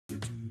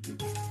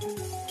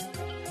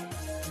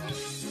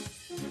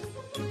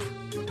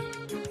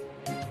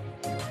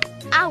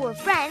Our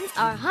friends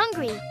are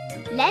hungry.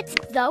 Let's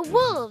the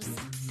wolves.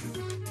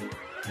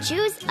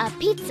 Choose a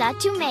pizza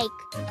to make.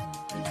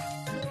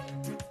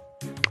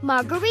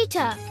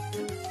 Margarita.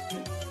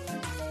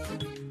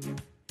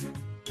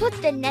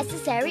 Put the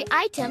necessary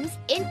items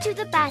into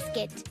the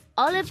basket.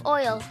 Olive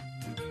oil.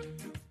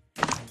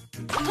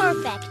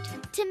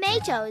 Perfect.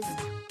 Tomatoes.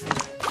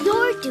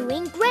 You're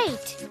doing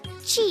great.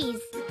 Cheese.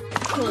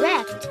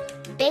 Correct.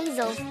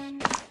 Basil.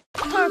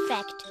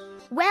 Perfect.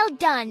 Well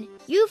done.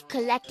 You've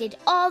collected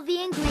all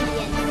the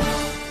ingredients.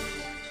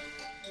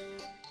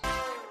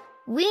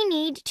 We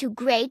need to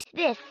grate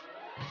this.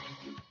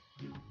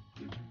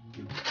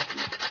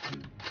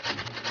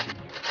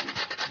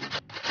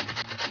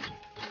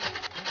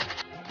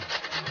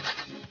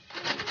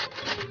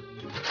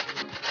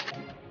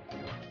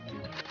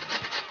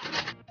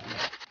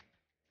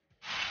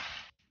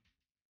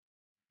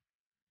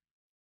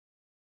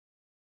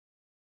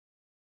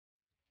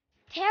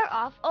 Tear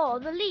off all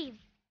the leaves.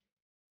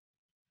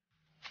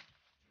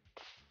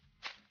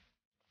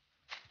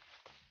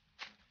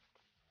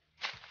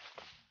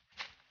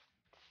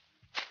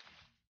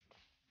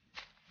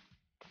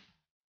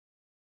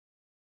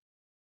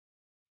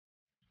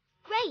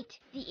 Great!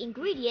 The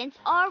ingredients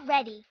are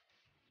ready.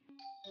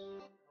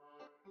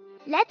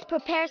 Let's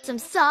prepare some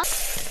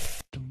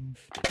sauce.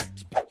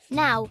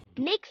 Now,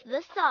 mix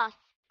the sauce.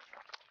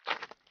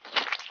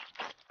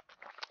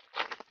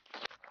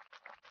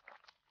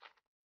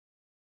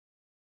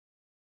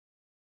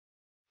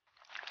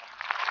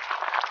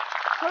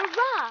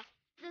 Hurrah!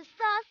 The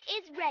sauce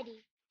is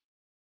ready.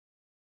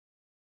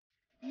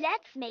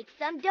 Let's make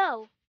some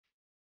dough.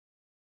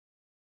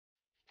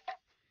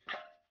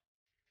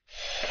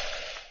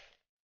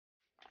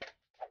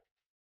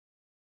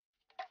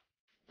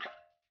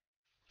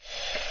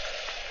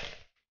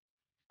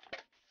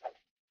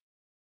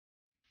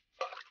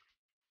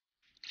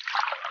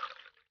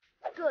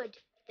 Good.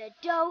 The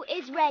dough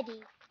is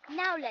ready.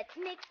 Now let's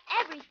mix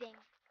everything.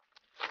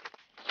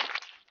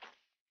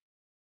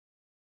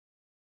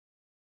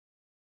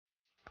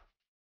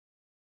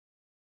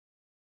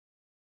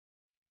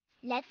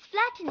 Let's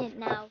flatten it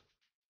now.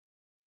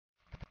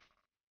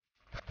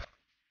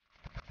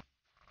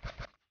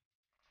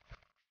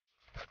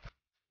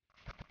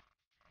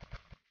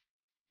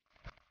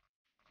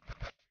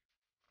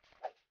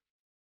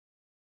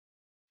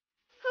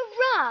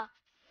 Hurrah!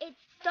 It's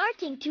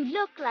starting to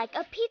look like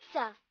a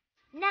pizza.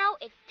 Now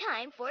it's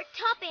time for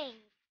topping.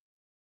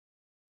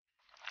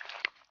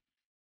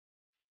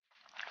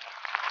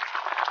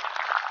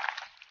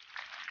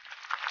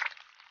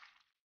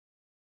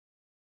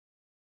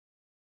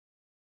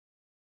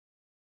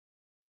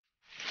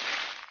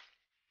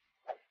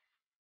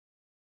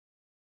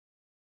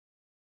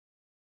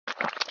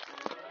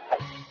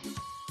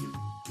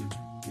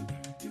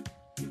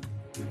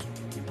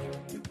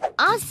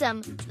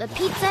 Awesome! The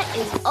pizza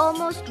is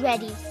almost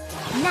ready.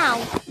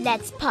 Now,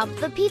 let's pop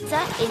the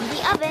pizza in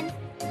the oven.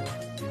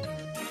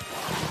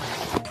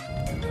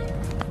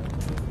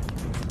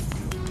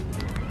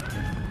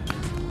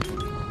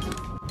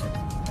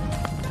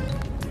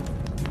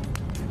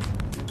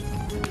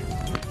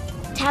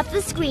 Tap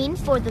the screen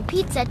for the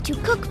pizza to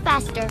cook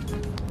faster.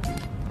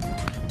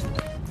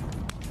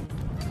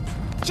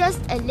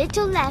 Just a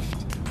little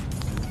left.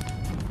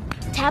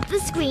 Tap the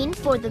screen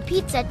for the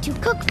pizza to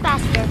cook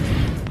faster.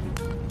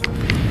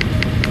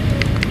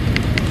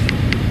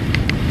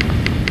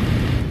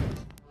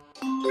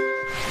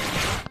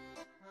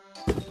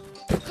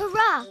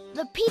 Hurrah!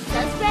 The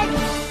pizza's ready!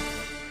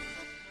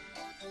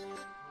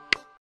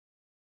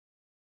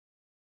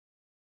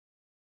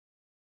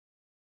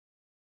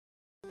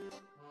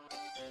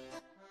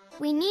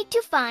 We need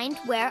to find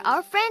where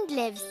our friend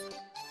lives.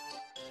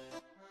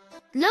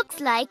 Looks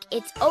like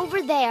it's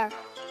over there.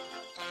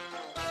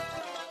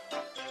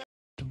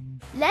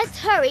 Let's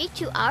hurry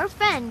to our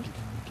friend.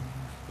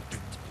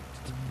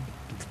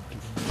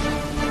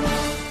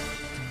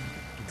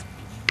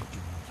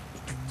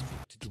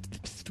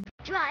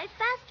 Drive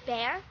fast,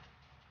 Bear.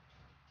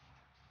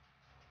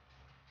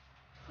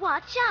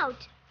 Watch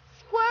out!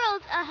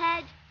 Squirrels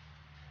ahead!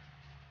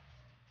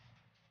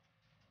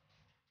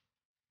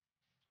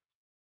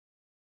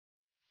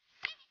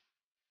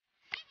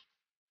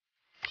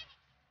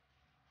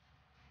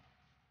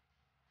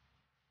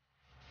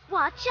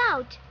 Watch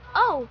out!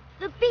 Oh,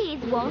 the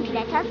bees won't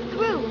let us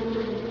through.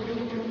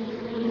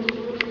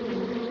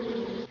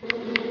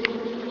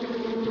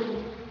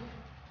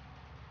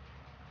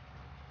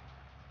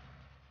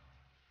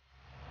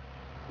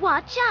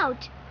 Watch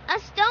out! A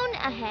stone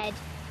ahead.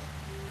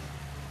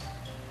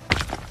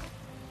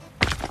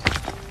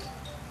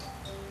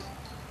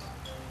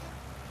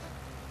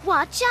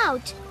 Watch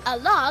out! A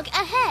log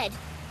ahead.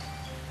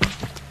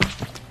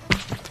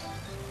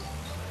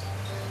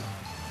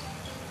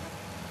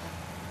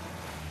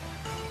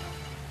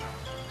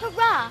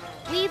 Hurrah!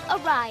 We've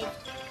arrived.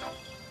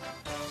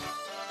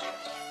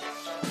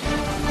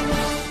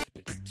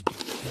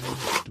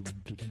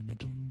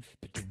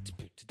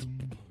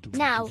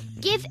 Now,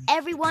 give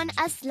everyone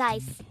a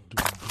slice.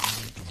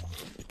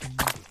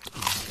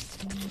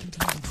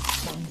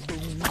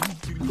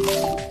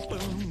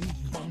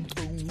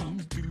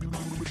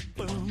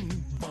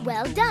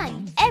 Well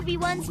done!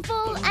 Everyone's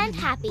full and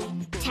happy.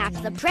 Tap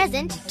the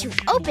present to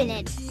open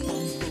it.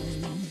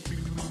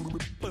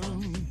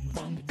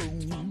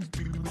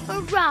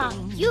 Hurrah!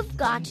 You've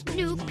got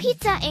new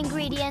pizza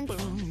ingredients.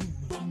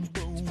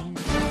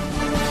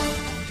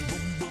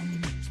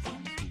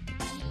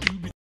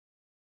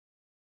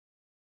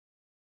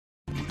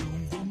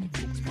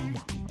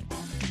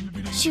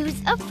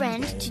 Choose a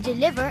friend to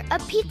deliver a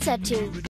pizza to.